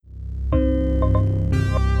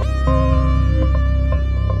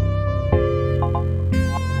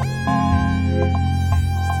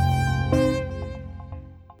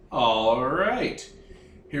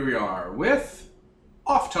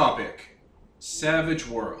Savage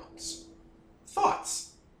Worlds.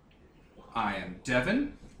 Thoughts? I am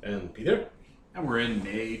Devin. And Peter. And we're in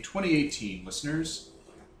May 2018, listeners.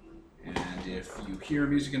 And if you hear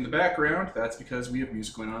music in the background, that's because we have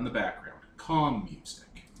music going on in the background. Calm music.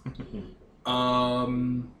 Let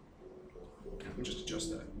me just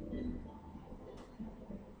adjust that.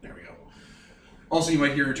 There we go. Also, you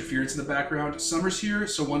might hear interference in the background. Summer's here,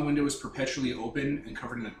 so one window is perpetually open and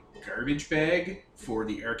covered in a garbage bag for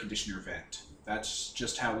the air conditioner vent. That's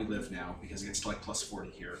just how we live now, because it gets to like plus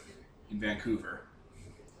 40 here in Vancouver.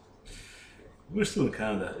 We're still in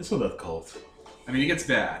Canada. It's not that cold. I mean, it gets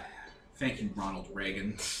bad. Thank you, Ronald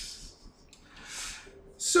Reagan.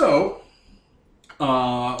 So,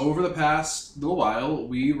 over the past little while,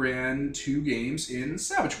 we ran 2 games in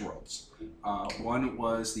Savage Worlds. One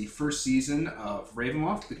was the first season of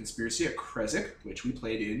Ravenloft, The Conspiracy at Krezk, which we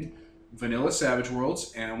played in Vanilla Savage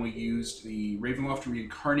Worlds, and we used the Ravenloft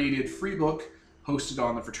Reincarnated free book hosted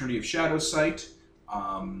on the Fraternity of Shadows site,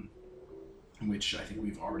 which I think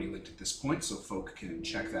we've already linked at this point, so folk can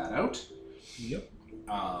check that out. Yep.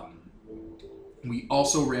 We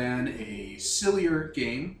also ran a sillier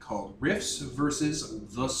game called Rifts versus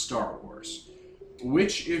the Star Wars,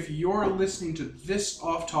 which, if you're listening to this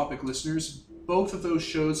off-topic, listeners, both of those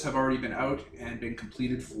shows have already been out and been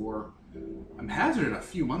completed for, I'm hazarding, a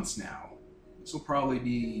few months now. This will probably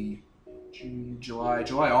be June, July,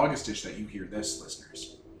 August-ish that you hear this,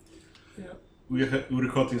 listeners. Yeah. We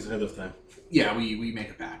record things ahead of time. Yeah, we make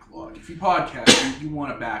a backlog. If you podcast, you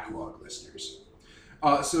want a backlog, listeners.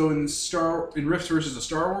 So in Rifts versus the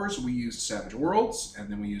Star Wars, we used Savage Worlds, and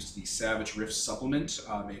then we used the Savage Rifts supplement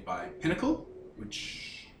made by Pinnacle,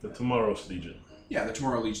 which... The Tomorrow's Legion. Yeah, the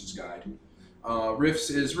Tomorrow Legion's Guide. Rifts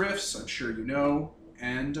is Rifts, I'm sure you know.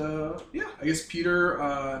 And, yeah, I guess Peter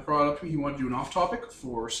brought up to me he wanted to do an off-topic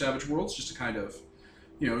for Savage Worlds, just to kind of,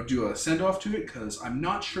 do a send-off to it, because I'm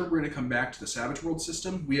not sure we're going to come back to the Savage World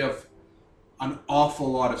system. We have an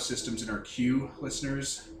awful lot of systems in our queue,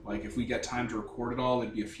 listeners. Like, if we get time to record it all,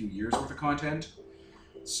 it'd be a few years worth of content.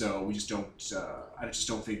 So we just don't, I just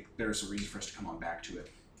don't think there's a reason for us to come on back to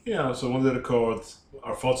it. Yeah, so I wanted to record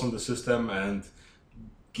our thoughts on the system and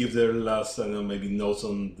give their last, maybe notes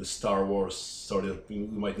on the Star Wars story that we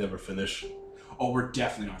might never finish. Oh, we're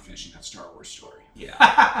definitely not finishing that Star Wars story.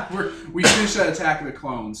 Yeah. we finished that Attack of the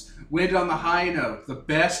Clones. We ended on the high note. The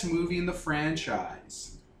best movie in the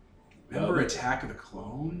franchise. Remember Attack of the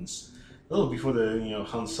Clones? Oh, before the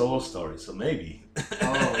Han Solo story, so maybe.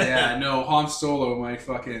 Oh, yeah, no, Han Solo might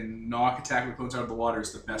fucking knock Attack of the Clones out of the water.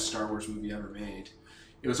 It's the best Star Wars movie ever made.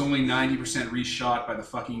 It was only 90% reshot by the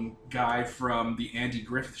fucking guy from the Andy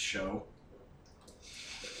Griffith Show.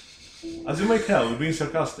 As you might tell, we're being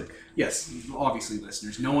sarcastic. Yes, obviously,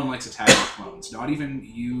 listeners. No one likes Attack of the Clones. Not even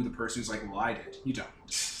you, the person who's like, well, I did. You don't.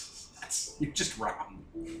 You're just wrong.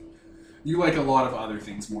 You like a lot of other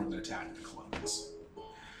things more than Attack of the Clones.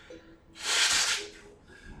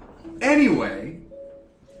 Anyway,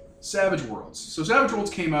 Savage Worlds. So Savage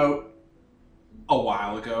Worlds came out a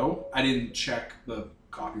while ago. I didn't check the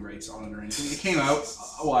copyrights on it or anything. It came out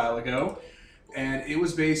a while ago, and it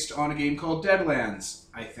was based on a game called Deadlands,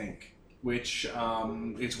 I think, which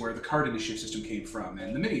is where the card initiative system came from,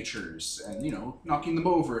 and the miniatures, and, knocking them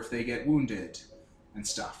over if they get wounded and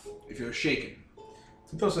stuff, if you're shaken.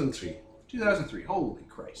 2003. 2003, holy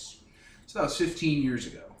Christ. So that was 15 years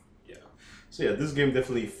ago. So yeah, this game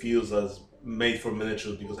definitely feels as made for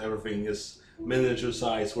miniatures because everything is miniature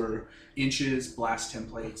size. Where inches, blast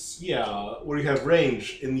templates. Yeah, where you have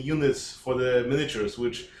range in units for the miniatures,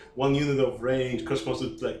 which 1 unit of range corresponds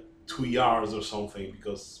to like 2 yards or something.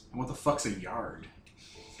 Because and what the fuck's a yard?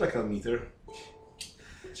 It's like a meter.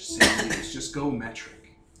 Just say meters. Just go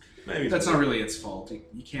metric. Maybe that's not really its fault.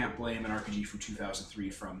 You can't blame an RPG from 2003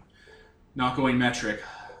 from not going metric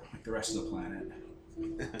like the rest of the planet.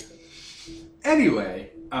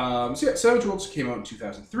 Anyway, Savage Worlds came out in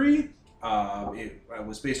 2003. It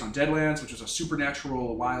was based on Deadlands, which was a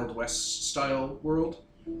supernatural Wild West style world.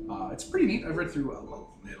 It's pretty neat. I've read through a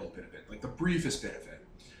little bit of it, like the briefest bit of it.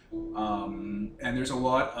 And there's a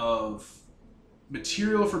lot of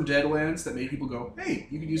material from Deadlands that made people go, hey,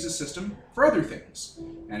 you could use this system for other things.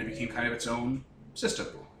 And it became kind of its own system.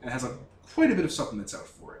 And it has quite a bit of supplements out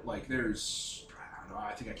for it. Like there's, I don't know,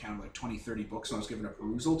 I think I counted like 20, 30 books when I was giving a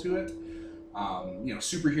perusal to it.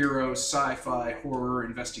 Superheroes, sci-fi, horror,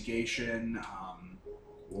 investigation,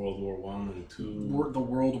 World War One and Two. The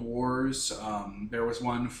World Wars. There was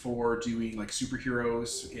one for doing like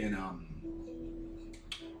superheroes in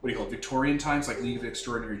Victorian times, like League of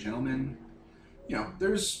Extraordinary Gentlemen.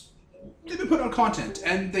 There's they've been putting out content,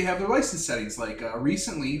 and they have their license settings. Like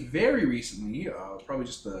recently, very recently, probably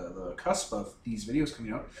just the cusp of these videos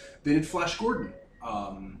coming out, they did Flash Gordon,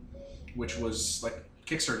 which was like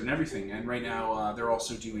Kickstarter and everything. And right now, they're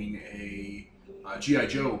also doing a G.I.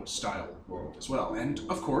 Joe style world as well. And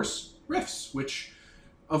of course, Riffs, which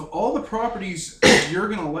of all the properties you're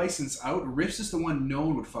gonna license out, Riffs is the one no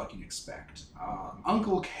one would fucking expect.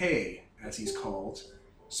 Uncle K, as he's called,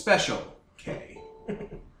 Special K,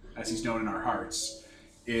 as he's known in our hearts,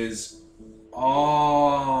 is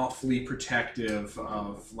awfully protective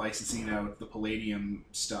of licensing out the Palladium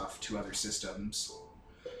stuff to other systems.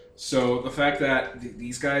 So the fact that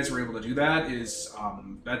these guys were able to do that is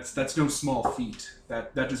that's no small feat.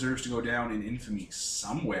 That deserves to go down in infamy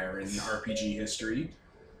somewhere in RPG history.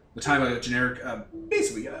 The time a generic,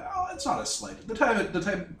 basically, it's not a slight. The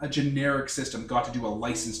time a generic system got to do a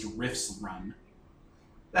licensed Riffs run,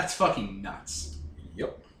 that's fucking nuts.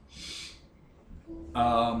 Yep.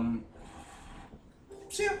 So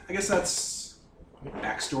yeah, I guess that's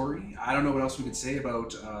backstory. I don't know what else we could say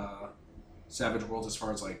about Savage Worlds as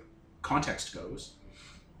far as like context goes.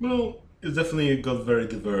 Well, it's definitely got very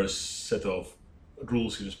diverse set of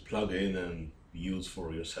rules you just plug in and use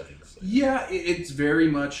for your settings. Yeah, it's very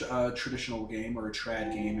much a traditional game, or a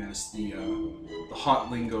trad game, as the hot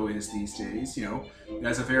lingo is these days. You know, it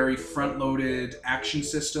has a very front-loaded action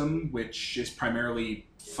system, which is primarily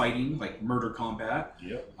fighting, like murder combat.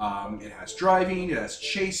 Yep. It has driving, it has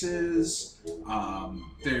chases.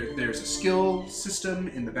 There's a skill system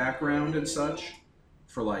in the background and such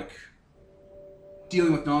for like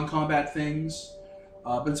dealing with non-combat things.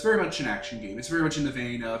 But it's very much an action game. It's very much in the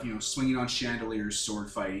vein of, you know, swinging on chandeliers, sword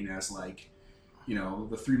fighting as like, you know,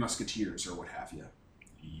 the Three Musketeers or what have you.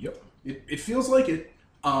 Yep. It feels like it.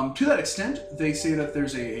 To that extent, they say that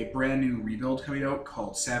there's a brand new rebuild coming out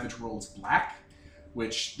called Savage Worlds Black,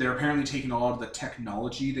 which they're apparently taking a lot of the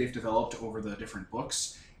technology they've developed over the different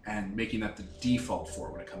books and making that the default for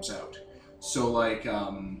when it comes out. So like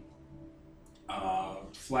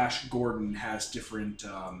Flash Gordon has different...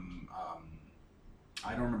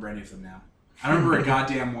 I don't remember any of them now. I don't remember a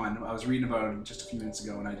goddamn one. I was reading about it just a few minutes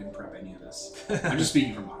ago and I didn't prep any of this. I'm just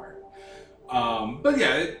speaking from the heart. But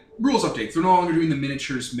yeah, rules updates. They're no longer doing the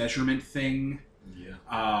miniatures measurement thing. Yeah.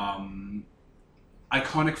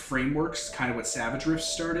 Iconic frameworks, kind of what Savage Rift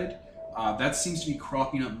started. That seems to be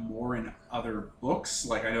cropping up more in other books.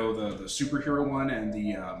 Like I know the superhero one and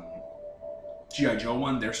the G.I. Joe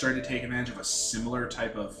one, they're starting to take advantage of a similar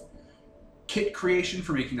type of kit creation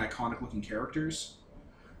for making iconic looking characters.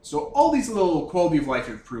 So all these little quality of life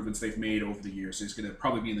improvements they've made over the years is going to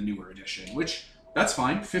probably be in the newer edition, which, that's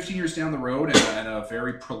fine. 15 years down the road and a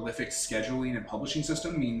very prolific scheduling and publishing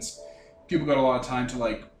system means people got a lot of time to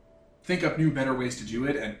like think up new, better ways to do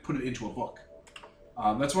it and put it into a book.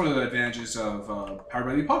 That's one of the advantages of Powered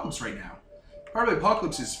by the Apocalypse right now. Powered by the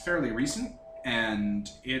Apocalypse is fairly recent, and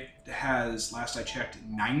it has, last I checked,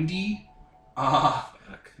 90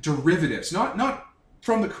 derivatives. Not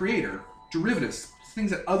from the creator, derivatives.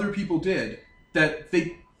 Things that other people did that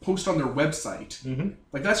they post on their website. Mm-hmm.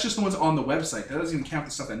 Like, that's just the ones on the website. That doesn't even count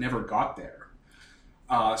the stuff that never got there.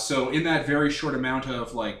 So in that very short amount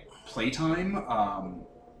of, like, playtime,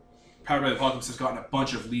 Powered by the Apocalypse has gotten a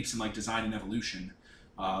bunch of leaps in, like, design and evolution.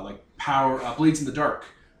 Like, Blades in the Dark,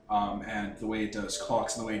 and the way it does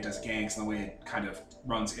clocks, and the way it does gangs, and the way it kind of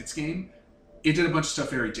runs its game. It did a bunch of stuff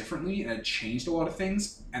very differently, and it changed a lot of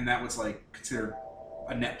things, and that was, like, considered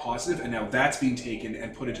a net positive, and now that's being taken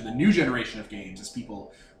and put into the new generation of games as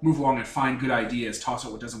people move along and find good ideas, toss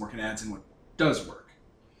out what doesn't work and adds in what does work.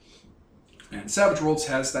 And Savage Worlds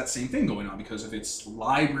has that same thing going on because of its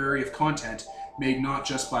library of content made not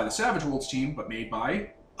just by the Savage Worlds team, but made by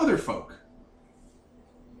other folk.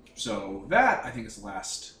 So that, I think, is the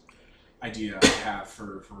last idea I have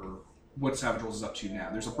for what Savage Worlds is up to now.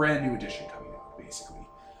 There's a brand new edition coming out, basically,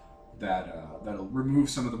 that'll remove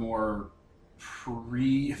some of the more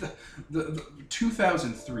the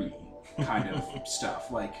 2003 kind of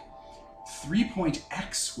stuff. Like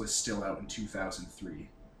 3.x was still out in 2003.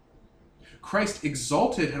 Christ,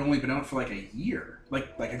 Exalted had only been out for like a year. Like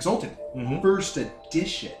Exalted first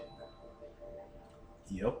edition.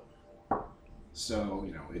 Yep. So,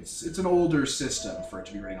 you know, it's an older system for it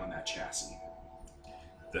to be running on that chassis.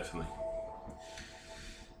 Definitely.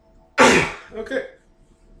 Okay.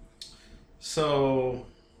 So,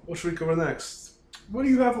 what should we cover next? What do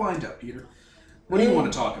you have lined up, Peter? What do you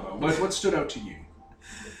want to talk about? What stood out to you?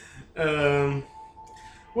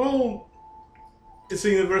 Well, it's a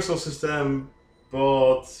universal system,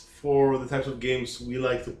 but for the types of games we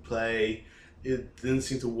like to play, it didn't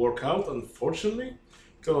seem to work out, unfortunately,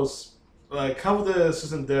 because like half of the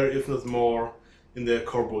system there, if not more, in the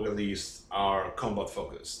core book at least, are combat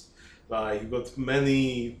focused. Like you've got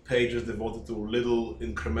many pages devoted to little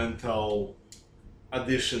incremental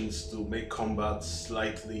additions to make combat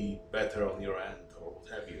slightly better on your end or what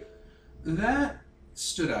have you. That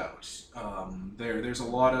stood out. There's a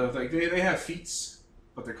lot of like they have feats,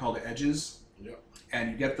 but they're called edges, Yeah.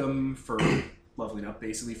 and you get them for leveling up,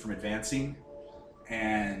 basically from advancing.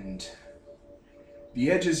 And the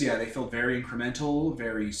edges, yeah, they felt very incremental,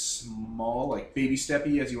 very small, like baby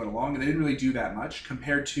steppy as you went along, and they didn't really do that much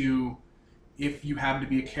compared to if you happened to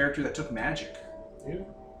be a character that took magic. Yeah.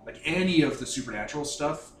 Like any of the supernatural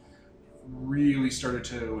stuff really started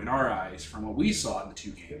to, in our eyes, from what we saw in the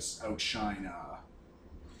two games, outshine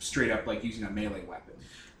straight up like using a melee weapon.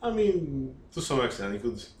 I mean, to some extent, you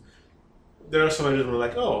could. There are some edges where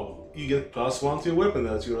like, oh, you get +1 to your weapon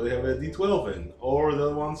that you already have a D12 in, or the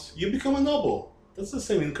other ones, you become a noble. That's the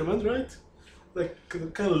same increment, right? Like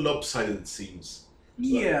kind of lopsided it seems.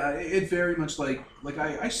 Yeah, it very much like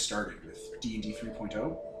I started with D&D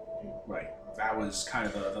 3.0. Right, that was kind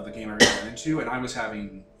of the game I really got into, and I was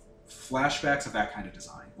having flashbacks of that kind of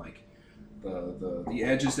design. Like the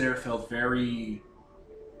edges there felt very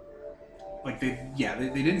like they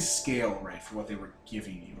didn't scale right for what they were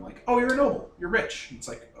giving you. Like, oh, you're a noble, you're rich. It's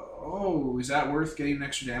like, oh, is that worth getting an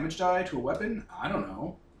extra damage die to a weapon? I don't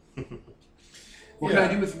know. What can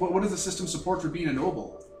I do with what does the system support for being a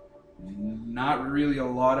noble? Not really a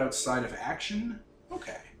lot outside of action.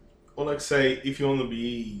 Okay. Or like say, if you want to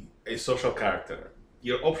be a social character,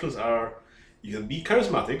 your options are you can be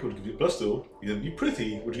charismatic, which gives you +2. You can be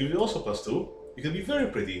pretty, which gives you also +2. You can be very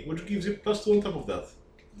pretty, which gives you +2 on top of that.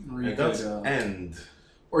 And that's end.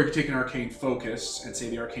 Or you could take an arcane focus and say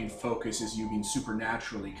the arcane focus is you being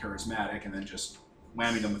supernaturally charismatic, and then just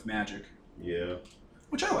whammy them with magic. Yeah.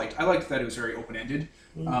 Which I liked. I liked that it was very open-ended.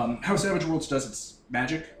 How Savage Worlds does its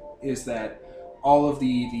magic is that all of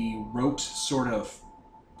the rote sort of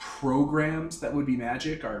programs that would be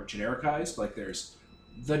magic are genericized. Like there's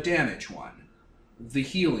the damage one, the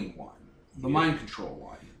healing one, the mind control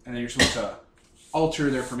one, and then you're supposed to alter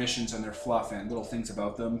their permissions and their fluff and little things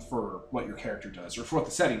about them for what your character does, or for what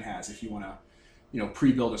the setting has if you want to,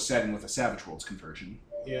 pre-build a setting with a Savage Worlds conversion.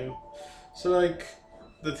 Yeah. So like,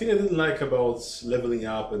 the thing I didn't like about leveling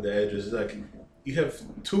up and the edges is like, you have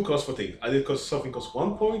 2 costs for things. Either something costs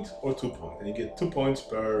 1 point or 2 points, and you get 2 points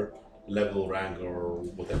per level, rank, or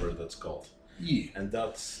whatever that's called. Yeah. And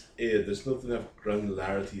that's it. There's not enough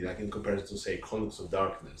granularity like in comparison to say Chronicles of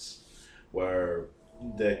Darkness, where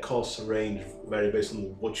the costs range vary based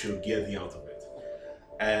on what you're getting out of it.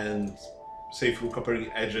 And say if we're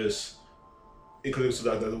comparing edges, in Chronicles of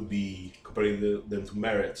Darkness, that would be comparing them to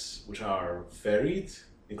merits, which are varied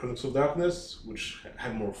in Chronicles of Darkness, which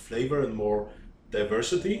have more flavor and more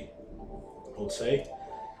diversity, I would say.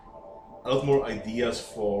 A lot more ideas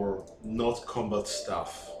for not combat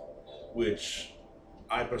stuff, which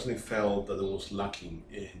I personally felt that it was lacking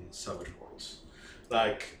in Savage Worlds.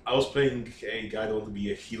 Like, I was playing a guy that wanted to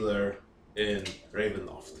be a healer in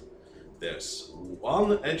Ravenloft. There's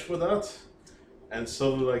one edge for that, and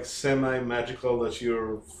so like semi-magical that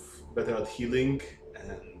you're better at healing,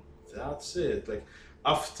 and that's it. Like,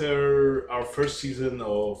 after our first season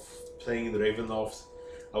of playing in Ravenloft,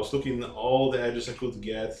 I was looking at all the edges I could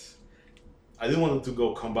get. I didn't want to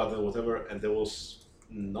go combat or whatever, and there was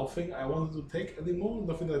nothing I wanted to take anymore,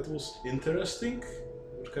 nothing that was interesting,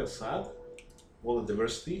 which is kind of sad. All the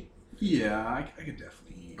diversity. Yeah, I could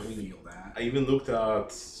definitely feel that. I even looked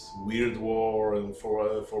at Weird War and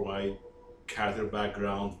for my character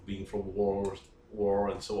background being from war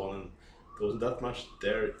and so on, and there wasn't that much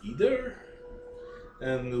there either.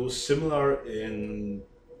 And it was similar in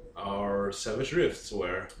our Savage Rifts,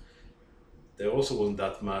 where there also wasn't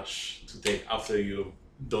that much to take after you've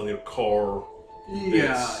done your core.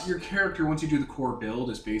 Yeah, your character, once you do the core build,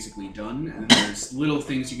 is basically done, and there's little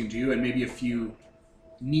things you can do, and maybe a few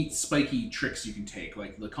neat, spiky tricks you can take.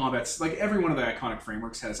 Like the combats, like every one of the iconic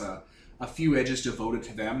frameworks has a few edges devoted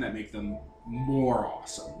to them that make them more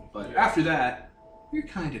awesome. But after that, you're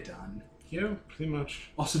kind of done. Yeah, pretty much.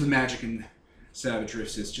 Also, the magic in Savage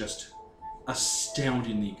Rifts is just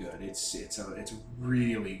astoundingly good. It's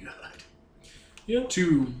really good. Yeah.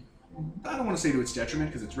 I don't want to say to its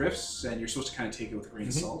detriment, because it's Rifts, and you're supposed to kind of take it with a grain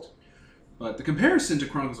of salt. But the comparison to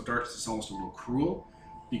Chronicles of Darkness is almost a little cruel,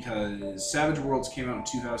 because Savage Worlds came out in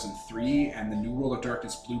 2003, and the New World of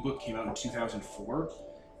Darkness Blue Book came out in 2004.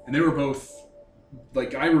 And they were both,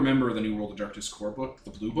 like, I remember the New World of Darkness core book,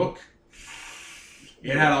 the Blue Book.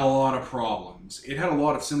 It had a lot of problems. It had a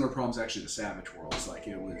lot of similar problems, actually, to Savage Worlds. Like,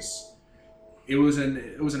 it was it was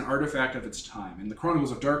an artifact of its time. And the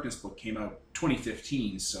Chronicles of Darkness book came out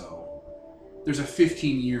 2015, so there's a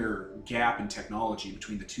 15-year gap in technology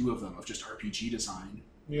between the two of them of just RPG design.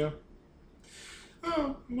 Yeah.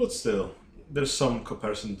 But still, there's some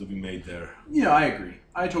comparison to be made there. Yeah, I agree.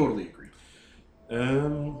 I totally agree.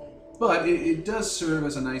 Um, But it does serve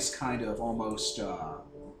as a nice kind of almost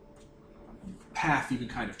path you can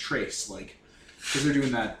kind of trace, like, because they're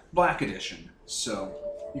doing that Black Edition. So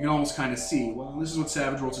you can almost kind of see, well, this is what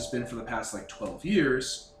Savage Worlds has been for the past, like, 12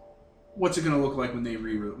 years. What's it going to look like when they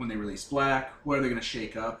release Black? What are they going to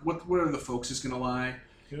shake up? What are the focuses going to lie?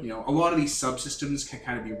 Yep. You know, a lot of these subsystems can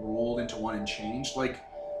kind of be rolled into one and changed. Like,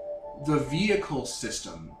 the vehicle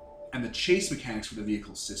system and the chase mechanics for the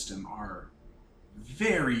vehicle system are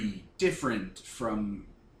very different from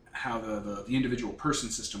how the individual person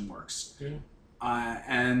system works. Yeah.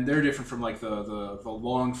 And they're different from like the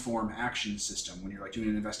long form action system when you're like doing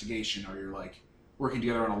an investigation or you're like working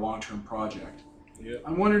together on a long-term project. Yeah.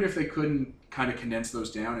 I'm wondering if they couldn't kind of condense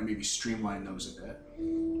those down and maybe streamline those a bit.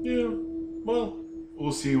 Yeah. Well,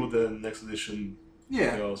 we'll see what the next edition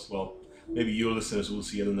Yeah, goes. Well, maybe your listeners will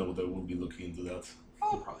see. I don't know whether we'll be looking into that.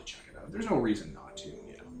 I'll probably check it out. There's no reason not to.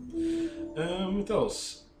 What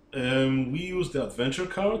else? We used the adventure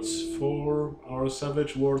cards for our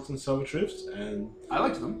Savage Worlds and Savage Rifts, and I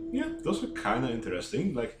liked them. yeah, those were kind of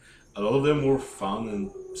interesting. Like, a lot of them were fun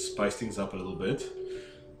and spiced things up a little bit.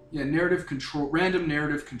 Yeah, random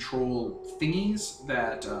narrative control thingies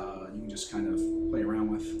that you can just kind of play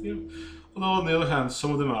around with. Yeah. Although, on the other hand,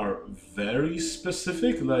 some of them are very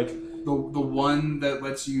specific, like, The one that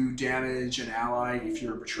lets you damage an ally if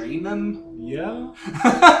you're betraying them. yeah,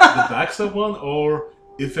 the backstab one, or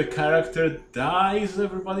if a character dies,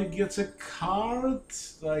 everybody gets a card.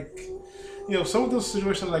 Like, you know, some of those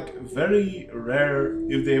situations are like very rare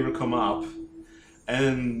if they ever come up.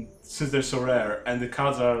 And since they're so rare, and the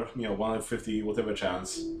cards are, you know, 1 in 50, whatever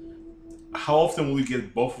chance, how often will you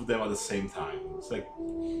get both of them at the same time? It's like,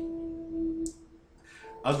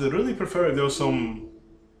 I'd really prefer if there was some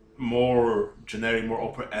more generic, more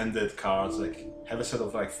open-ended cards, like have a set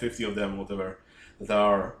of like 50 of them, whatever, that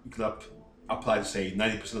are, you can apply to say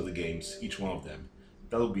 90% of the games, each one of them.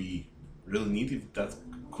 That would be really neat if that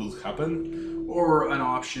could happen. Or an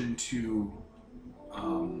option to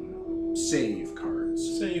save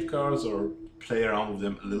cards. Save cards or play around with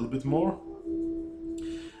them a little bit more.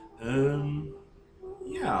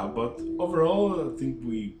 Yeah, but overall I think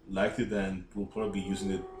we liked it and we'll probably be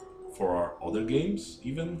using it for our other games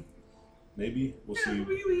even. Maybe. We'll Yeah,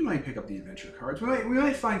 see. we might pick up the adventure cards. We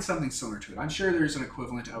might find something similar to it. I'm sure there's an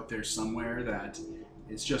equivalent out there somewhere that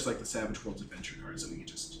it's just like the Savage Worlds adventure cards that we can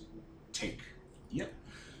just take. Yep.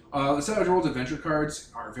 The Savage Worlds adventure cards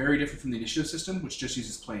are very different from the initiative system, which just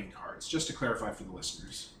uses playing cards. Just to clarify for the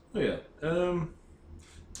listeners. Oh yeah.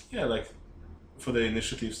 Yeah, like for the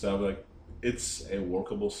initiative stuff, like it's a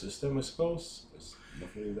workable system, I suppose. There's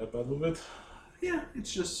nothing really that bad with it. Yeah,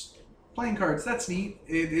 it's just playing cards. That's neat.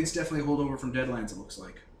 It's definitely a holdover from Deadlands, it looks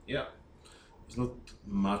like. Yeah. There's not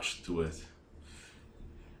much to it.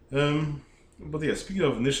 But yeah, speaking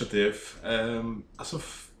of initiative, I sort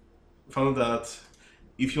of found that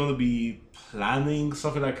if you want to be planning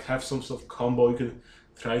something like have some sort of combo you can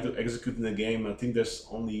try to execute in the game, I think there's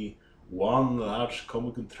only one large combo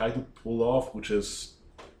you can try to pull off, which is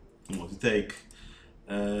what you take.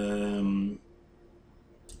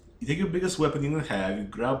 You take your biggest weapon you can have, you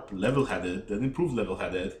grab level-headed, then improve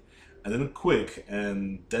level-headed, and then quick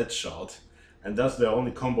and dead shot. And that's the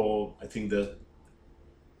only combo I think that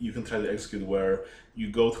you can try to execute where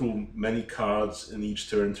you go through many cards in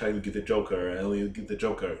each turn trying to get the Joker, and when you get the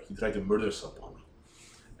Joker, you try to murder someone.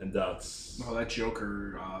 And that's... Oh, that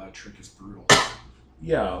Joker trick is brutal.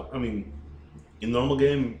 Yeah, I mean, in normal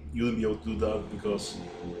game, you wouldn't be able to do that because,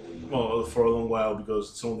 well, for a long while,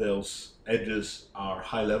 because some of those edges are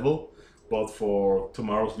high level, but for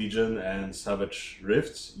Tomorrow's Legion and Savage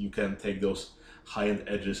Rifts, you can take those high-end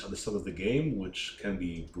edges at the start of the game, which can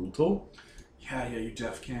be brutal. Yeah, you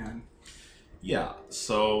def can. Yeah,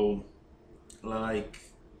 so, like,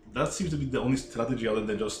 that seems to be the only strategy other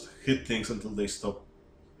than just hit things until they stop,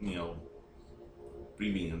 you know,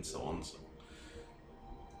 breathing and so on, so.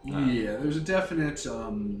 Yeah, there's a definite,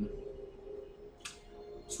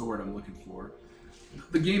 what's the word I'm looking for?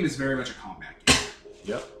 The game is very much a combat game.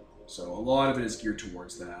 Yep. So a lot of it is geared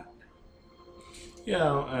towards that.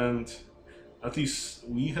 Yeah, and at least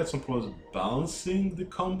we had some problems balancing the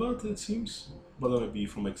combat, it seems. But that might be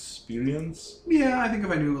from experience. Yeah, I think if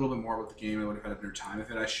I knew a little bit more about the game, I would have had a better time with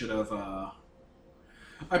it.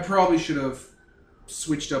 I probably should have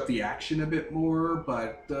switched up the action a bit more,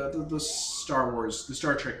 but the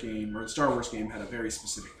Star Trek game or the Star Wars game had a very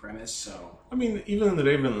specific premise. So I mean, even in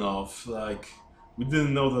Ravenloft, like, we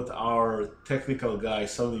didn't know that our technical guy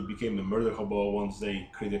suddenly became a murder hobo once they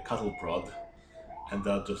created cattle prod, and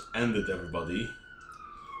that just ended everybody.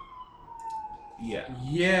 Yeah.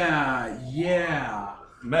 Yeah.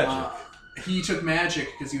 Magic. He took magic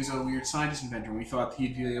because he was a weird scientist inventor. We thought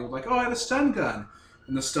he'd be able to, like, oh, I have a stun gun.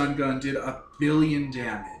 And the stun gun did 1 billion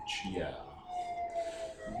damage. Yeah.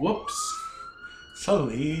 Whoops.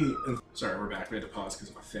 Suddenly, Sorry, we're back. We had to pause because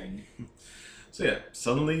of a thing. so yeah,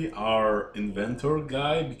 suddenly our inventor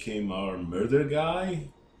guy became our murder guy.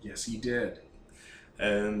 Yes, he did.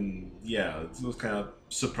 And yeah, it was kind of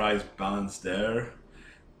surprise balance there.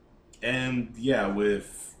 And yeah,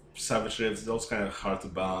 with Savage Rifts, it's also kind of hard to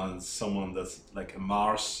balance someone that's like a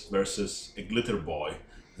Mars versus a Glitter Boy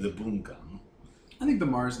with a boom gun. I think the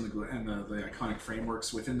Mars and the iconic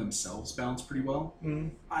frameworks within themselves balance pretty well.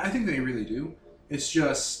 Mm. I think they really do. It's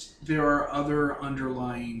just there are other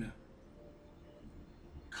underlying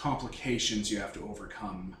complications you have to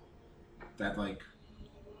overcome that, like,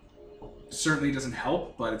 certainly doesn't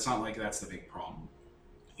help, but it's not like that's the big problem.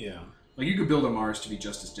 Yeah. Like, you could build a Mars to be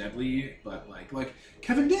just as deadly, but like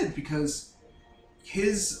Kevin did, because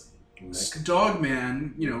his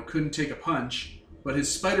Dogman, couldn't take a punch, but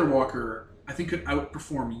his Spider Walker, I think, could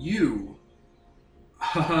outperform you.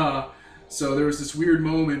 So there was this weird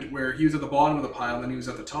moment where he was at the bottom of the pile and then he was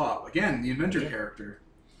at the top. Again, the inventor character.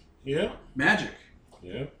 Yeah. Magic.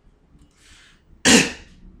 Yeah.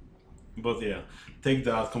 But yeah, take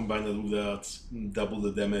that, combine it with that double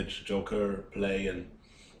the damage Joker play, and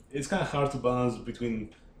it's kind of hard to balance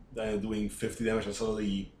between doing 50 damage and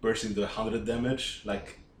suddenly bursting to 100 damage,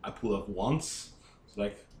 like I pull up once. It's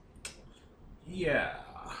like, yeah.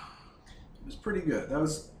 It was pretty good. That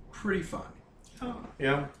was pretty fun. Oh,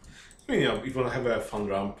 yeah. I mean, if you want to have a fun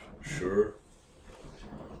ramp, sure.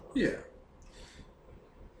 Yeah.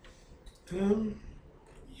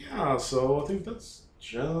 Yeah, so I think that's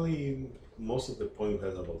generally most of the point we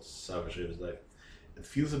had about Savage Rifts. Like, it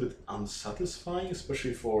feels a bit unsatisfying,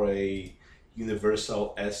 especially for a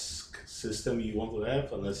universal-esque system you want to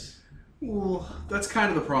have, unless... Well, that's kind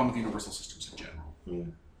of the problem with universal systems in general.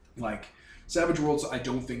 Mm. Like, Savage Worlds, I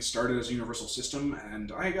don't think started as a universal system,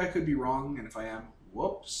 and I could be wrong, and if I am,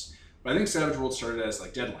 whoops. But I think Savage Worlds started as,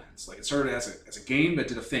 like, Deadlands. Like, it started as a game that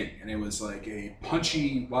did a thing, and it was like a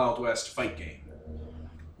punchy Wild West fight game.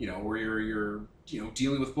 Where you're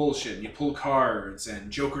dealing with bullshit, and you pull cards, and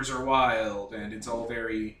jokers are wild, and it's all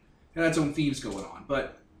it had its own themes going on.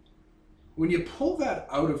 But when you pull that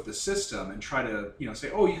out of the system and try to, say,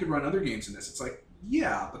 oh, you could run other games in this, it's like,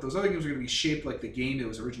 yeah, but those other games are going to be shaped like the game it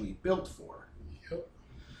was originally built for.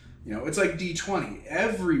 Yep. It's like D20.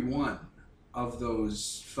 Every one of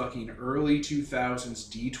those fucking early 2000s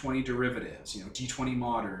D20 derivatives, D20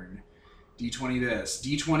 Modern, D20 this,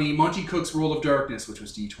 D20 Monty Cook's World of Darkness, which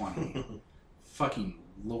was D20. Fucking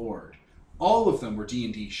Lord. All of them were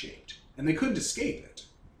D&D shaped, and they couldn't escape it.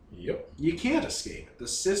 Yep. You can't escape it. The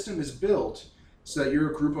system is built so that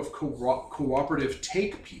you're a group of cooperative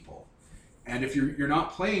take people. And if you're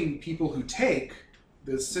not playing people who take,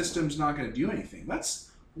 the system's not going to do anything.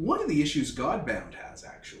 That's one of the issues Godbound has,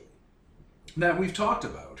 actually, that we've talked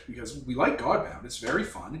about, because we like Godbound. It's very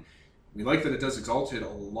fun. We like that it does Exalted a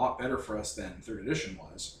lot better for us than 3rd edition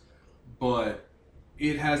was. But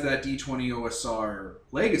it has that D20 OSR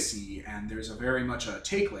legacy, and there's very much a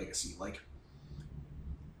take legacy. Like,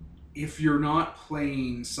 if you're not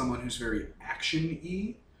playing someone who's very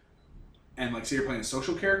action-y, and, like, say you're playing a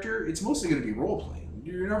social character, it's mostly going to be role-playing.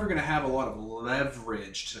 You're never going to have a lot of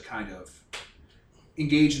leverage to kind of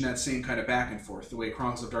engage in that same kind of back and forth, the way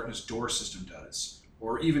Chronicles of Darkness door system does,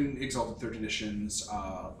 or even Exalted 3rd Edition's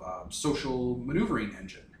social maneuvering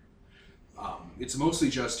engine. It's mostly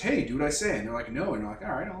just, hey, do what I say, and they're like, no, and you're like,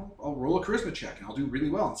 all right, I'll roll a charisma check, and I'll do really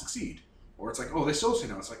well and succeed. Or it's like, oh, they still say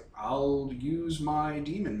no. It's like, I'll use my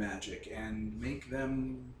demon magic and make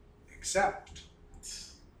them accept.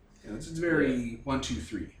 It's very 1, 2,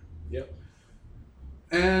 3. Yep.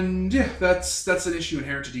 And yeah, that's an issue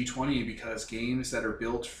inherent to D20, because games that are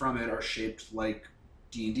built from it are shaped like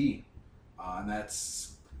D&D. And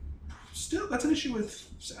that's an issue with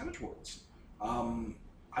Savage Worlds.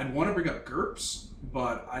 I'd want to bring up GURPS,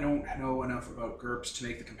 but I don't know enough about GURPS to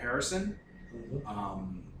make the comparison.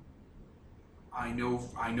 Mm-hmm. I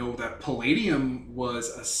know that Palladium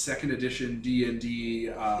was a 2nd edition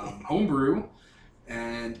D&D homebrew,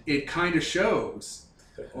 and it kind of shows.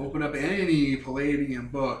 Open up any Palladium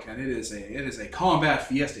book, and it is a combat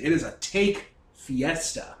fiesta. It is a take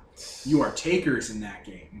fiesta. You are takers in that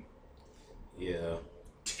game. Yeah.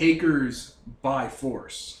 Takers by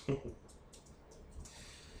force.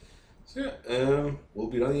 So yeah, we'll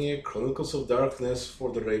be running a Chronicles of Darkness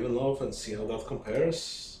for the Ravenloft and see how that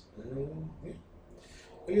compares. Yeah.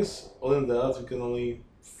 I guess other than that, we can only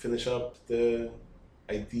finish up the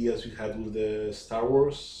ideas we had with the Star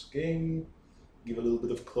Wars game, give a little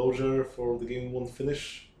bit of closure for the game we won't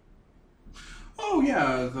finish. Oh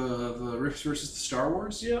yeah, the Rifts versus the Star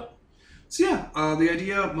Wars. Yeah. So yeah, the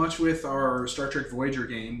idea, much with our Star Trek Voyager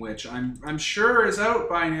game, which I'm sure is out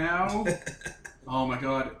by now. Oh my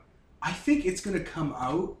god, I think it's gonna come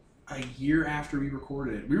out a year after we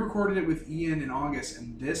recorded it. We recorded it with Ian in August,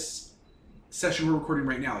 and this session we're recording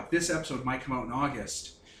right now, like this episode, might come out in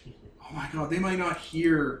August. Oh my god, they might not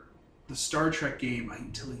hear the Star Trek game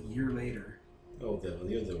until a year later. Oh, Devin,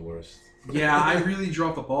 you're the worst. Yeah, I really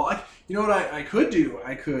dropped the ball. You know what I could do?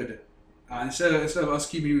 I could instead of us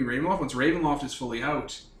keeping doing Ravenloft, once Ravenloft is fully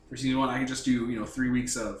out for season 1, I can just do 3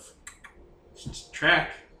 weeks of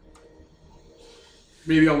track.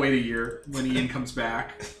 Maybe I'll wait a year when Ian comes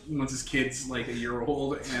back, once his kid's like a year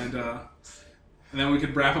old, and then we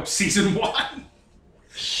could wrap up season 1.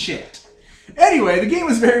 Shit. Anyway, the game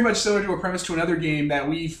was very much similar to a premise to another game that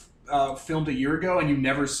we filmed a year ago and you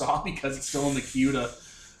never saw because it's still in the queue to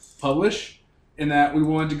publish. In that we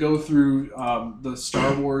wanted to go through the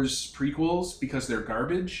Star Wars prequels because they're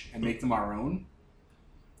garbage and make them our own.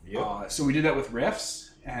 Yep. So we did that with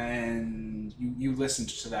Riffs, and you listened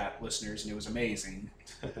to that, listeners, and it was amazing.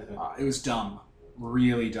 It was dumb.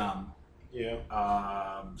 Really dumb. Yeah.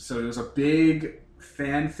 So it was a big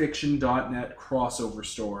fanfiction.net crossover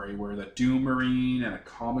story where the Doom Marine and a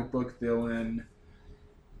comic book villain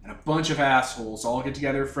and a bunch of assholes all get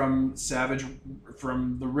together from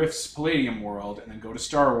the Rift's Palladium world and then go to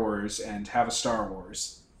Star Wars and have a Star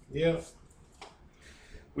Wars. Yeah.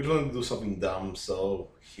 We wanted to do something dumb, so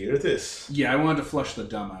here it is. Yeah, I wanted to flush the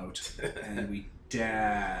dumb out, and we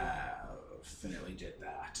definitely did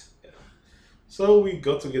that. Yeah. So we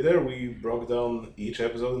got together, we broke down each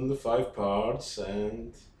episode into 5 parts,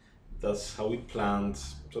 and that's how we planned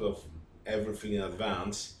sort of everything in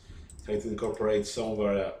advance. Trying to incorporate some of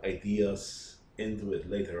our ideas into it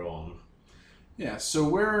later on. Yeah, so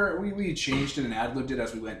we changed it and ad-libbed it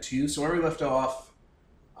as we went too. So where we left off,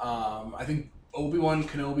 I think Obi-Wan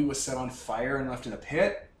Kenobi was set on fire and left in a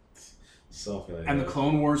pit. Something like and that. the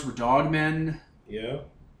Clone Wars were dogmen. Yeah.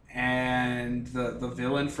 And the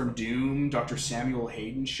villain from Doom, Dr. Samuel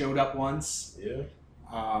Hayden, showed up once. Yeah.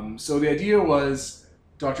 So the idea was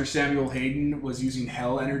Dr. Samuel Hayden was using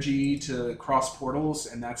hell energy to cross portals,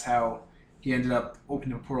 and that's how he ended up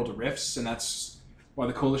opening a portal to Rifts, and that's why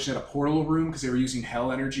the Coalition had a portal room, because they were using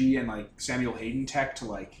hell energy and like Samuel Hayden tech to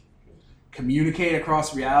like communicate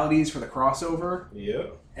across realities for the crossover.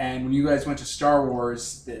 Yeah. And when you guys went to Star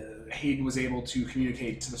Wars, Hayden was able to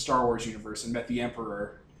communicate to the Star Wars universe and met the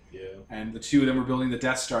Emperor. Yeah. And the two of them were building the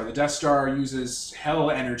Death Star. The Death Star uses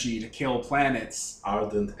hell energy to kill planets.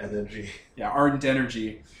 Ardent energy. Yeah, ardent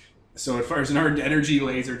energy. So it fires an ardent energy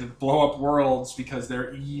laser to blow up worlds because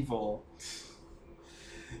they're evil.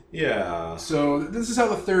 Yeah. So this is how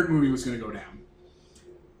the third movie was going to go down.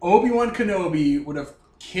 Obi-Wan Kenobi would have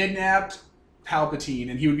kidnapped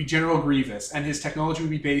Palpatine, and he would be General Grievous, and his technology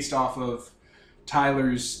would be based off of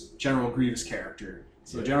Tyler's General Grievous character.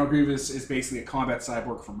 So Yeah. General Grievous is basically a combat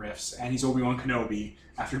cyborg from Rifts, and he's Obi-Wan Kenobi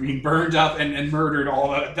after being burned up and murdered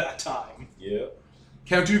all at that time. Yeah.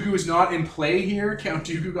 Count Dooku is not in play here. Count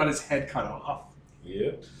Dooku got his head cut off.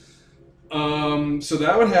 Yeah. So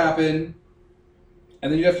that would happen,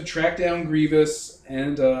 and then you have to track down Grievous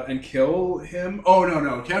and kill him. Oh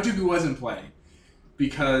no, Count Dooku was in play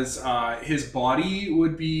because his body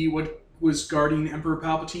would be what was guarding Emperor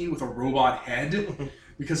Palpatine with a robot head.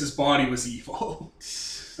 Because his body was evil.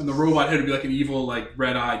 And the robot head would be like an evil, like,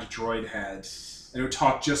 red-eyed droid head. And it would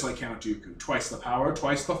talk just like Count Dooku. Twice the power,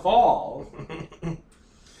 twice the fall.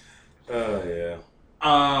 Yeah.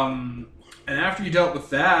 And after you dealt with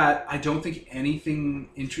that, I don't think anything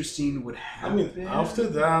interesting would I happen. mean, after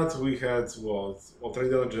that, we had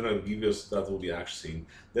training down General Grievous, that will be action scene.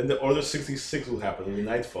 Then the Order 66 will happen in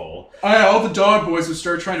Nightfall. Oh, yeah, all the dog boys would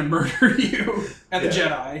start trying to murder you and the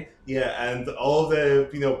Jedi. Yeah, and all the,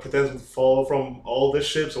 pretenders would fall from all the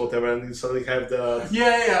ships or whatever, and you suddenly have the...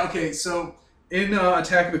 Yeah, okay, so in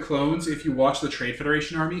Attack of the Clones, if you watch the Trade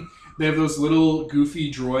Federation army, they have those little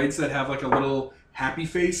goofy droids that have like a little happy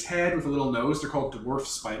face head with a little nose. They're called dwarf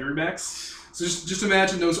spider mechs. So just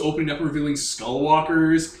imagine those opening up, revealing skull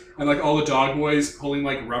walkers, and like all the dog boys pulling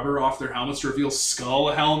like rubber off their helmets to reveal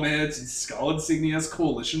skull helmets and skull insignias,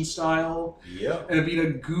 coalition style. Yep. And it'd be a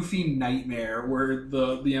goofy nightmare where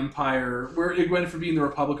the Empire, where it went from being the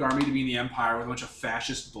Republic Army to being the Empire with a bunch of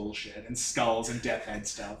fascist bullshit and skulls and death head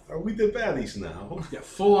stuff. Are we the baddies now? Yeah,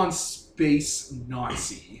 full on space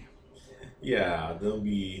Nazi. Yeah, there'll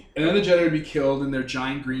be... And then the Jedi would be killed in their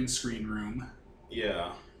giant green screen room.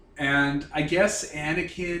 Yeah. And I guess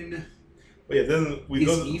Anakin But yeah, then we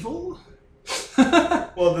is go... evil?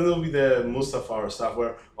 Well, then there'll be the Mustafar stuff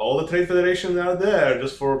where all the Trade Federation are there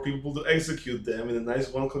just for people to execute them in a nice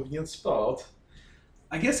one convenient spot.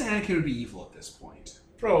 I guess Anakin would be evil at this point.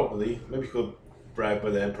 Probably. Maybe he got bribed by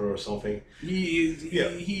the Emperor or something.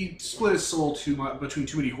 He split his soul too much between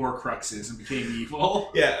too many Horcruxes and became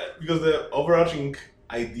evil. Yeah, because the overarching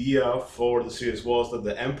idea for the series was that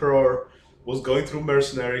the Emperor was going through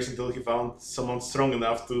mercenaries until he found someone strong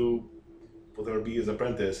enough to whatever be his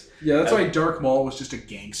apprentice. Yeah, that's why Darth Maul was just a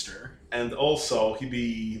gangster. And also he'd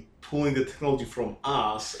be pulling the technology from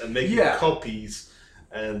us and making copies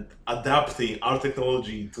and adapting our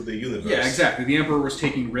technology to the universe. Yeah, exactly. The Emperor was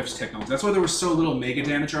taking Rift's technology. That's why there was so little mega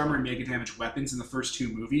damage armor and mega damage weapons in the first two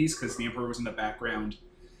movies, because the Emperor was in the background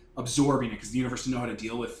absorbing it, because the universe didn't know how to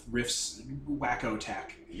deal with Rift's wacko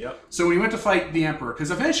tech. Yep. So when you went to fight the Emperor,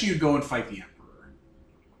 because eventually you'd go and fight the Emperor,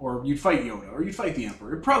 or you'd fight Yoda, or you'd fight the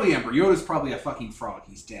Emperor. Probably the Emperor. Yoda's probably a fucking frog.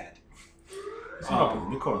 He's dead. He's up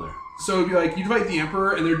in the corner. So it'd be like, you'd fight the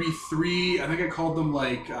Emperor, and there'd be three, I think I called them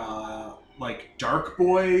like dark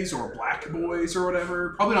boys or black boys or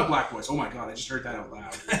whatever. Probably not black boys. Oh my god, I just heard that out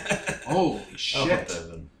loud. Holy shit.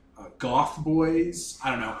 Goth boys? I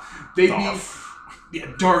don't know. They'd be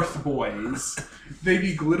Darth boys. They'd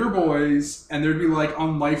be glitter boys, and they'd be like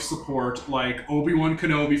on life support, like Obi-Wan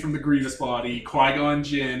Kenobi from the Grievous body, Qui-Gon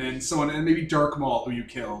Jinn, and so on, and maybe Dark Maul, who you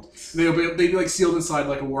killed. They'd be like sealed inside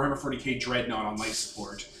like a Warhammer 40k dreadnought on life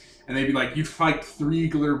support. And they'd be like, you'd fight three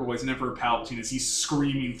glitter boys and Emperor Palpatine as he's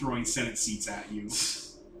screaming, throwing Senate seats at you.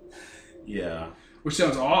 Yeah. Which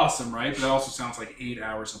sounds awesome, right? But that also sounds like 8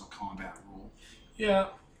 hours of a combat rule. Yeah.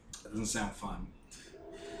 That doesn't sound fun.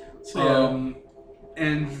 So,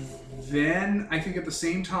 and then, I think at the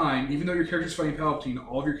same time, even though your character's fighting Palpatine,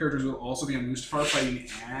 all of your characters will also be on Mustafar fighting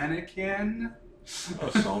Anakin. Or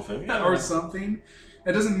something. Yeah. Or something.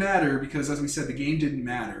 It doesn't matter because, as we said, the game didn't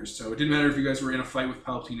matter. So it didn't matter if you guys were in a fight with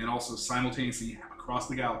Palpatine and also simultaneously across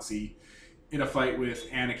the galaxy in a fight with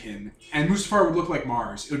Anakin. And Mustafar would look like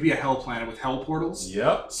Mars. It would be a hell planet with hell portals.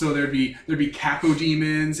 Yep. So there'd be Caco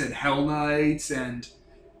demons and Hell Knights, and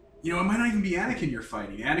it might not even be Anakin you're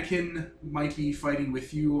fighting. Anakin might be fighting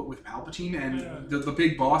with you with Palpatine, and the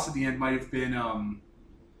big boss at the end might have been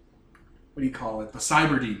what do you call it? The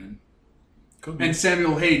Cyber Demon. And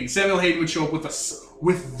Samuel Hayden. Samuel Hayden would show up with the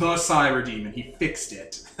Cyber Demon. He fixed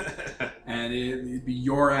it. And it'd be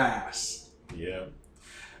your ass. Yeah.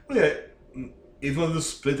 Yeah. If we wanted to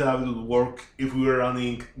split up, it would work if we were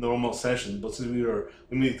running normal sessions. But since we were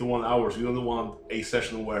limited to 1 hour, we don't want a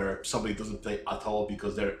session where somebody doesn't play at all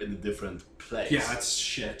because they're in a different place. Yeah, that's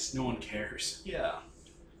shit. No one cares. Yeah.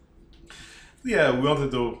 Yeah, we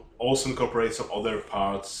wanted to also incorporate some other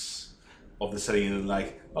parts of the setting,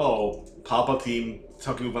 like, Palpatine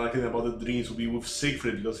talking with Anakin about the dreams would be with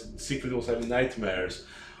Siegfried because Siegfried was having nightmares,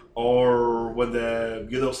 or when the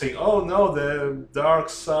Yoda was saying, "Oh no, the dark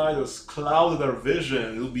side has clouded our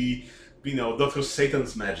vision." It'll be, Dr.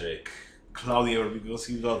 Satan's magic clouding our because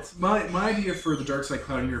he got. My idea for the dark side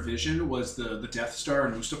clouding your vision was the Death Star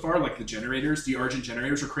and Mustafar, like the generators, the Argent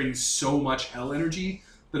generators, were creating so much hell energy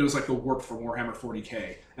that it was like the warp from Warhammer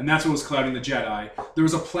 40k. And that's what was clouding the Jedi. There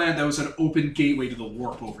was a planet that was an open gateway to the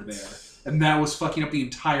warp over there. And that was fucking up the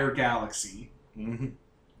entire galaxy. Mm-hmm.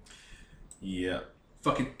 Yeah.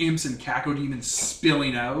 Fucking imps and Caco demons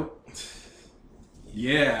spilling out.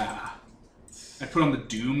 Yeah. I'd put on the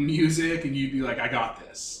Doom music and you'd be like, I got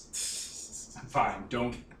this. I'm fine,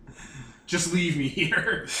 don't... Just leave me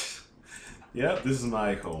here. Yeah, this is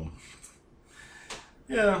my home.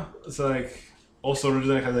 Yeah, it's like... Also,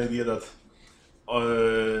 originally I had the idea that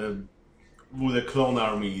with the clone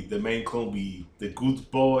army, the main clone would be the good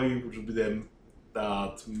boy, which would be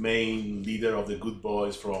that main leader of the good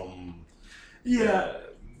boys from... Yeah,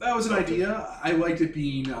 that was an idea. I liked it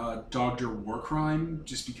being Dr. Warcrime,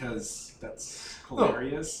 just because that's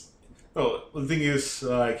hilarious. No, the thing is,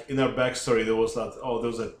 like, in our backstory, there was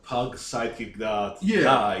a pug sidekick that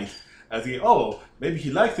died. I think, maybe he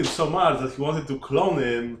liked him so much that he wanted to clone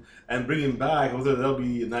him and bring him back. I thought that'll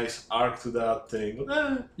be a nice arc to that thing.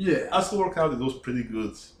 But as it worked out, it was pretty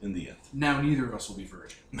good in the end. Now neither of us will be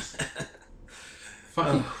virgins.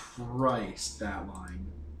 Fucking Christ, that line.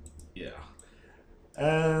 Yeah.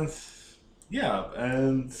 And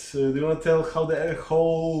do you want to tell how the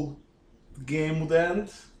whole game would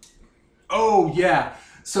end? Oh yeah.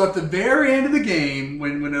 So at the very end of the game,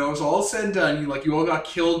 when it was all said and done, you all got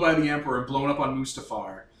killed by the Emperor and blown up on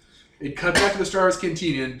Mustafar. It'd cut back to the Star Wars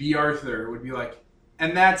Cantina, and B. Arthur would be like,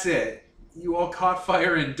 and that's it. You all caught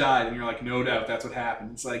fire and died, and you're like, no doubt, that's what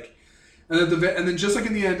happened. It's like, and then just like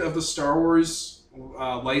in the end of the Star Wars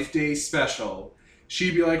Life Day special,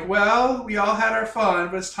 she'd be like, well, we all had our fun,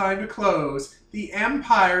 but it's time to close. The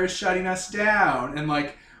Empire is shutting us down. And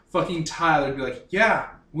like, fucking Tyler would be like,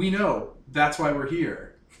 yeah, we know. That's why we're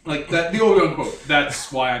here. Like, that, the Obi-Wan quote,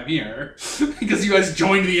 that's why I'm here. Because you guys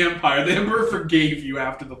joined the Empire. The Emperor forgave you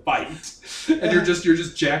after the fight. And you're just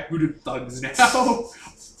jackbooted thugs now.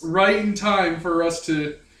 Right in time for us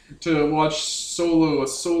to watch a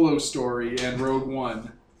solo story and Rogue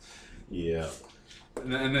One. Yeah.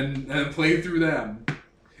 And then play through them.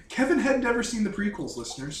 Kevin had never seen the prequels,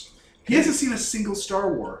 listeners. He hasn't seen a single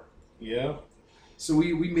Star Wars. Yeah. So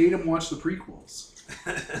we made him watch the prequels.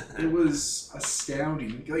 It was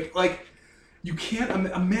astounding. Like you can't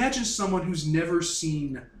imagine someone who's never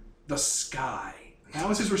seen The Sky. That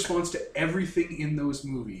was his response to everything in those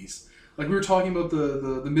movies. Like we were talking about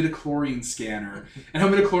the midichlorian scanner and how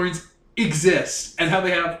midichlorians exist and how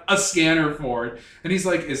they have a scanner for it. And he's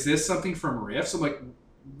like, is this something from Riffs? I'm like,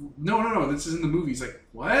 no, this is in the movie. He's like,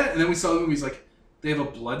 what? And then we saw the movie. He's like, they have a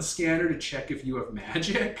blood scanner to check if you have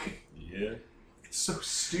magic. Yeah. It's so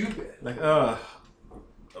stupid. Like,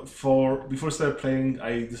 before I started playing,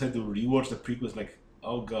 I decided to rewatch the prequels. Like,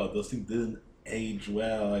 oh god, those things didn't age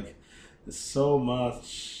well. Like, there's so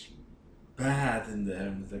much bad in there.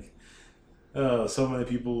 And it's like, so many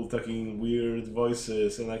people talking weird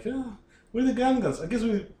voices and like, we're the Gungans. I guess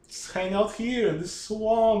we hang out here in this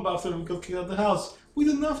swamp after we got kicked out of the house. We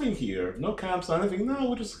do nothing here. No camps, no anything. No,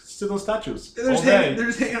 we just sit on statues They're all day.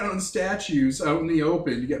 just hanging out on statues out in the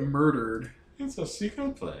open. You get murdered. It's a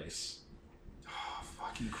secret place. Oh,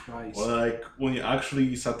 fucking Christ. Well, like, when you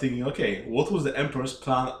actually start thinking, okay, what was the Emperor's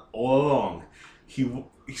plan all along? He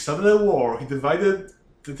started a war, he divided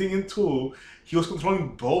the thing in two, he was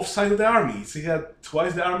controlling both sides of the army, so he had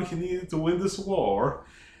twice the army he needed to win this war,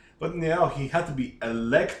 but now he had to be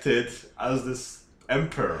elected as this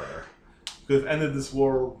Emperor. Could have ended this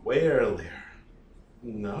war way earlier.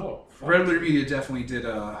 No. Red Letter Media definitely did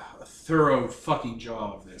a thorough fucking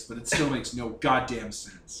job of this, but it still makes no goddamn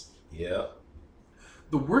sense. Yeah.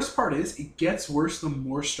 The worst part is, it gets worse the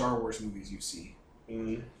more Star Wars movies you see.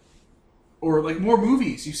 Mm. Or, like, more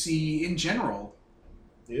movies you see in general.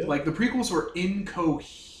 Yeah. Like, the prequels were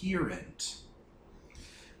incoherent.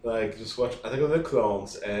 Like, just watch Attack of the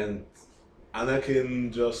Clones and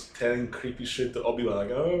Anakin just telling creepy shit to Obi-Wan, like,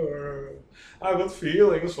 oh, I've got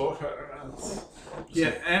feelings for her.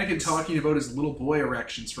 Yeah, Anakin talking about his little boy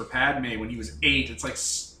erections for Padme when he was 8. It's like,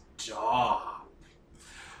 stop.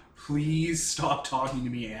 Please stop talking to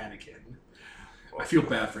me, Anakin. I feel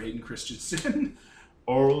bad for Hayden Christensen.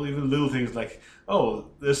 Or even little things like, oh,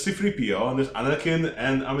 there's C-3PO and there's Anakin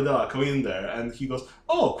and Amidala coming in there, and he goes,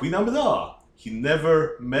 oh, Queen Amidala. He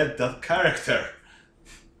never met that character.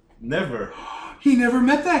 Never. He never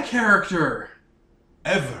met that character.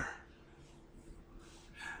 Ever.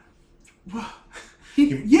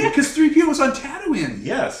 Yeah, because 3PO was on Tatooine.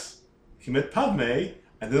 Yes. He met Padme,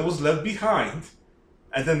 and then was left behind,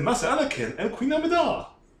 and then Master Anakin and Queen Amidala.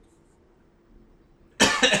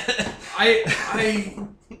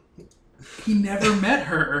 He never met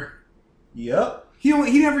her. Yep. He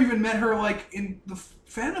never even met her, like, in the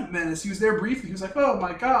Phantom Menace. He was there briefly. He was like, oh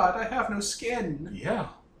my god, I have no skin. Yeah.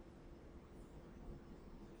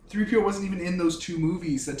 3PO wasn't even in those two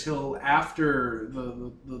movies until after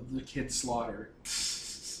the kid slaughter.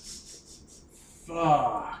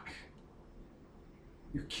 Fuck.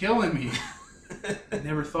 You're killing me. I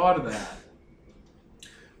never thought of that.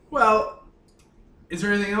 Well, is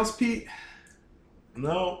there anything else, Pete?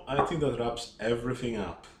 No, I think that wraps everything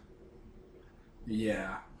up.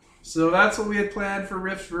 Yeah. So that's what we had planned for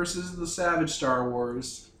Rift versus the Savage Star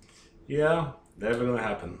Wars. Yeah, never gonna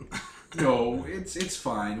happen. No, it's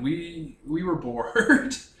fine. We were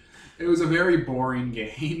bored. It was a very boring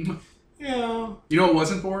game. Yeah. You know what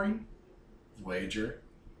wasn't boring? Wager.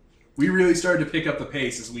 We really started to pick up the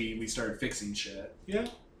pace as we started fixing shit. Yeah.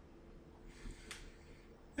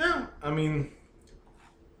 Yeah, I mean,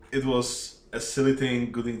 it was a silly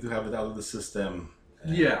thing, good thing to have it out of the system.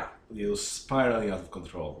 Yeah. It was spiraling out of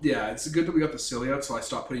control. Yeah, it's good that we got the silly out, so I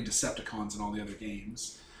stopped putting Decepticons in all the other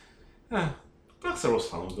games. Yeah, Blackstar was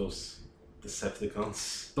fun with those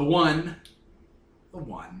Decepticons. The one.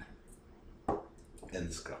 and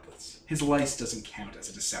Scruplets. His lice doesn't count as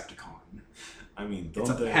a Decepticon. I mean, It's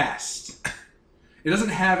don't a they? pest. It doesn't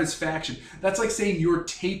have his faction. That's like saying your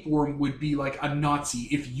tapeworm would be like a Nazi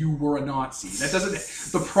if you were a Nazi. That doesn't.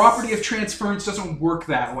 The property of transference doesn't work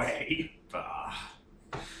that way.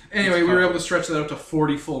 Anyway, we were able to stretch that out to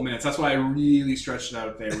 40 full minutes. That's why I really stretched it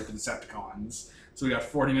out there with the Decepticons. So we got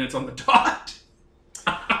 40 minutes on the dot.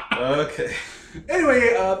 Okay.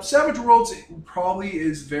 Anyway, Savage Worlds probably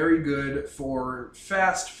is very good for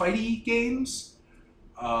fast, fighty games.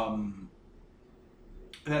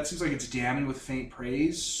 That seems like it's damning with faint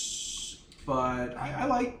praise, but I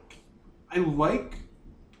like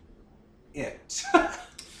it.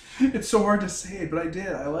 It's so hard to say it, but I did.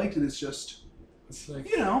 I liked it. It's just, It's like,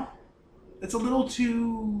 it's a little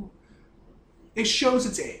too. It shows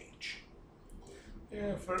its age.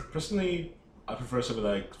 yeah, personally, I prefer something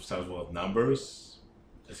like Savage World numbers,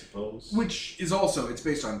 I suppose. Which is also, it's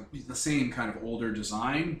based on the same kind of older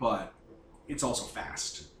design, but it's also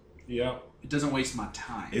fast. Yeah. It doesn't waste my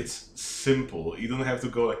time. It's simple. You don't have to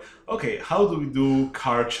go like, okay, how do we do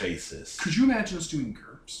car chases? Could you imagine us doing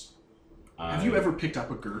GURPS? Have you ever picked up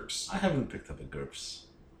a GURPS? I haven't picked up a GURPS.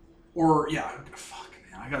 Or, yeah, fuck,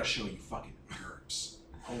 man, I gotta show you fucking GURPS.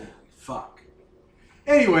 Holy fuck.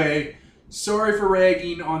 Anyway, sorry for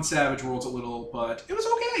ragging on Savage Worlds a little, but it was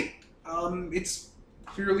okay. It's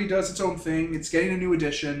clearly does its own thing. It's getting a new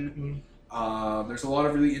edition. There's a lot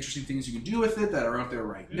of really interesting things you can do with it that are out there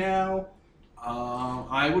right now.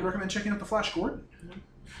 I would recommend checking out the Flash Gordon.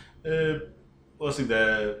 Honestly,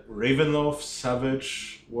 the Ravenloft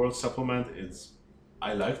Savage World supplement,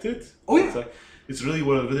 I liked it. Oh, yeah. It's really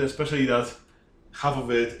well written, especially that half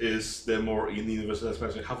of it is the more in-universe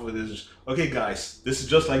aspect, half of it is just, okay guys, this is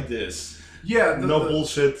just like this. Yeah, No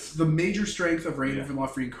bullshit. The major strength of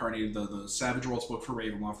Ravenloft Reincarnated, the Savage Worlds book for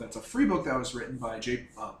Ravenloft, that's a free book that was written by Jay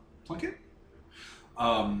Plunkett.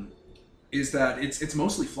 Is that it's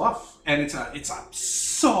mostly fluff, and it's a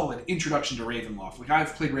solid introduction to Ravenloft. Like,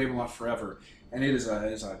 I've played Ravenloft forever, and it is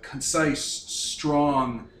a concise,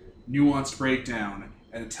 strong, nuanced breakdown,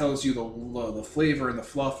 and it tells you the flavor and the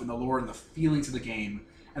fluff and the lore and the feelings of the game.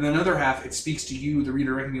 And then another half, it speaks to you, the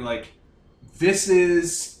reader, and be like, this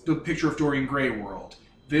is the picture of Dorian Gray world.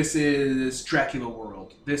 This is Dracula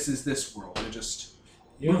world. This is this world. And it just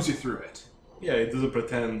moves you through it. Yeah, it doesn't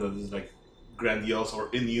pretend that it's like grandiose or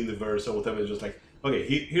in the universe or whatever. It's just like, okay,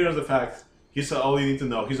 here's the fact. Here's all you need to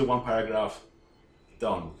know. Here's a one paragraph.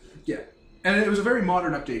 Done. Yeah, and it was a very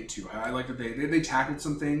modern update too. I like that they tackled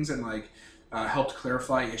some things and like helped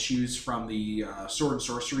clarify issues from the Sword and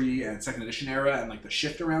Sorcery and Second Edition era and like the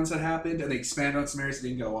shift arounds that happened, and they expanded on some areas that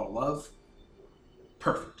didn't get a lot of love.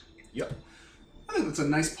 Perfect. Yep. I think that's a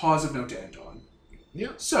nice positive note to end on.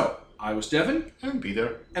 Yeah. So, I was Devin. And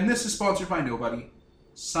Peter. And this is sponsored by Nobody.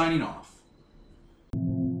 Signing off.